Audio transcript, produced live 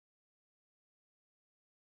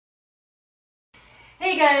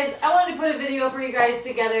Hey guys, I wanted to put a video for you guys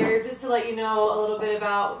together just to let you know a little bit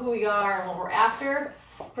about who we are and what we're after.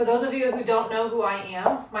 For those of you who don't know who I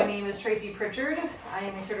am, my name is Tracy Pritchard. I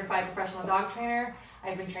am a certified professional dog trainer.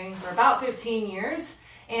 I've been training for about 15 years.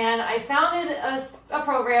 And I founded a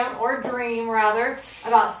program, or dream rather,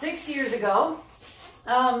 about 6 years ago.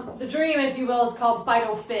 The dream, if you will, is called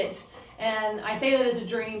Fido F.I.T. And I say that as a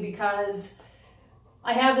dream because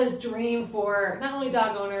I have this dream for not only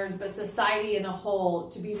dog owners, but society in a whole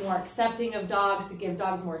to be more accepting of dogs, to give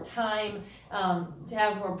dogs more time, to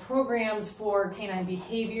have more programs for canine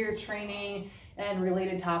behavior training and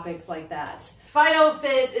related topics like that. Fido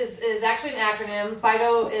F.I.T. is actually an acronym.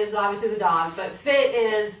 Fido is obviously the dog, but F.I.T.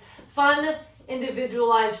 is fun,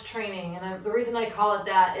 individualized training. And the reason I call it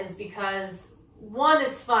that is because, one,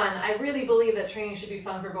 it's fun. I really believe that training should be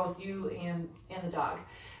fun for both you and the dog.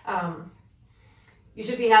 You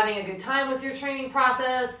should be having a good time with your training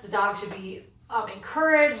process. The dog should be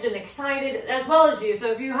encouraged and excited, as well as you. So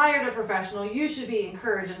if you hired a professional, you should be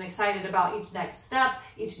encouraged and excited about each next step,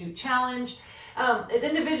 each new challenge. It's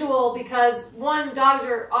individual because, one, dogs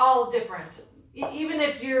are all different. Even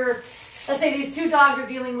if let's say these two dogs are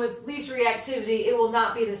dealing with leash reactivity, it will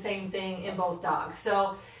not be the same thing in both dogs.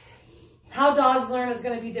 So how dogs learn is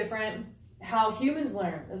going to be different. How humans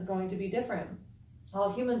learn is going to be different. All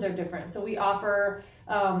humans are different. So we offer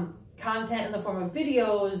content in the form of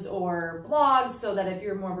videos or blogs so that if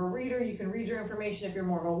you're more of a reader, you can read your information. If you're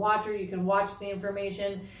more of a watcher, you can watch the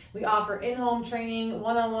information. We offer in-home training,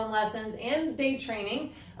 one-on-one lessons, and day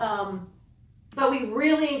training. But we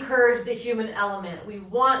really encourage the human element. We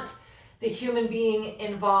want the human being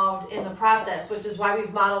involved in the process, which is why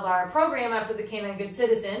we've modeled our program after the Canine Good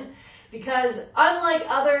Citizen. Because unlike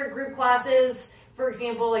other group classes, for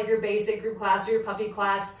example, like your basic group class or your puppy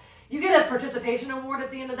class, you get a participation award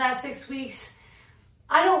at the end of that 6 weeks.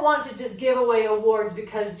 I don't want to just give away awards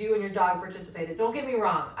because you and your dog participated. Don't get me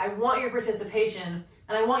wrong. I want your participation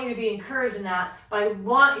and I want you to be encouraged in that, but I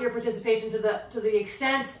want your participation to the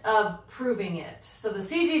extent of proving it. So the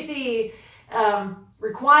CGC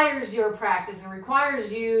requires your practice and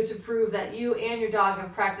requires you to prove that you and your dog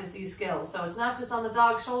have practiced these skills. So it's not just on the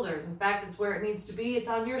dog's shoulders. In fact, it's where it needs to be. It's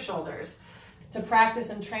on your shoulders to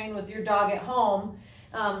practice and train with your dog at home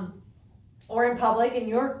or in public, in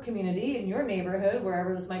your community, in your neighborhood,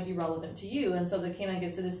 wherever this might be relevant to you. And so the Canine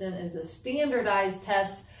Good Citizen is the standardized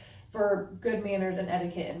test for good manners and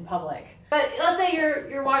etiquette in public. But let's say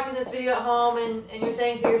you're watching this video at home and you're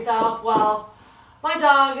saying to yourself, well, my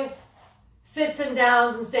dog sits and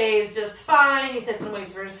downs and stays just fine. He sits and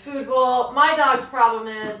waits for his food bowl. My dog's problem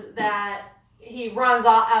is that he runs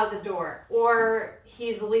out of the door, or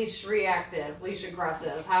he's leash reactive, leash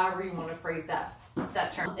aggressive, however you want to phrase that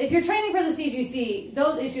term. If you're training for the CGC,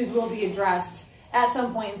 those issues will be addressed at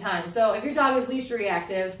some point in time. So if your dog is leash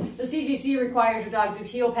reactive, the CGC requires your dog to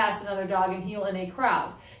heel past another dog and heel in a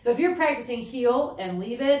crowd. So if you're practicing heel and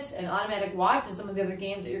leave it and automatic watch and some of the other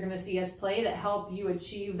games that you're going to see us play that help you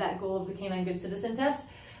achieve that goal of the Canine Good Citizen test,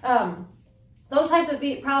 those types of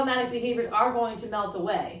problematic behaviors are going to melt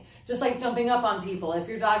away. Just like jumping up on people. If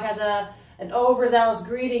your dog has an overzealous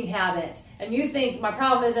greeting habit and you think my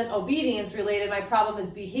problem isn't obedience related, my problem is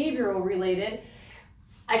behavioral related,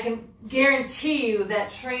 I can guarantee you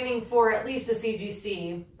that training for at least the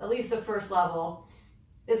CGC, at least the first level,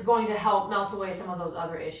 is going to help melt away some of those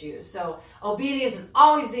other issues. So obedience is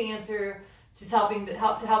always the answer to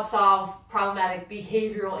help solve problematic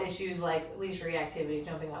behavioral issues like leash reactivity,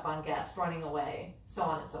 jumping up on guests, running away, so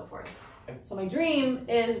on and so forth. So my dream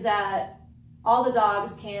is that all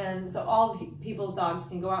people's dogs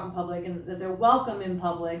can go out in public and that they're welcome in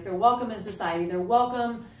public, they're welcome in society, they're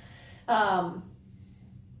welcome not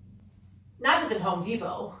just in Home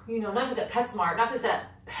Depot, not just at PetSmart, not just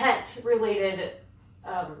at pet-related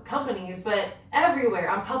companies, but everywhere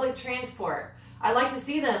on public transport. I like to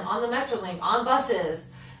see them on the Metrolink, on buses,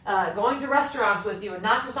 going to restaurants with you, and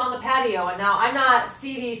not just on the patio. And now I'm not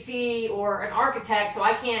CDC or an architect, so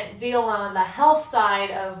I can't deal on the health side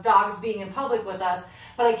of dogs being in public with us,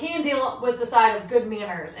 but I can deal with the side of good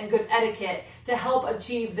manners and good etiquette to help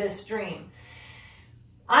achieve this dream.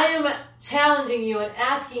 I am challenging you and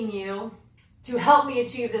asking you to help me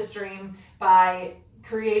achieve this dream by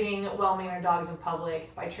creating well-mannered dogs in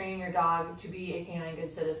public, by training your dog to be a canine good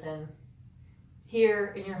citizen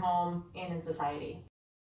here in your home and in society.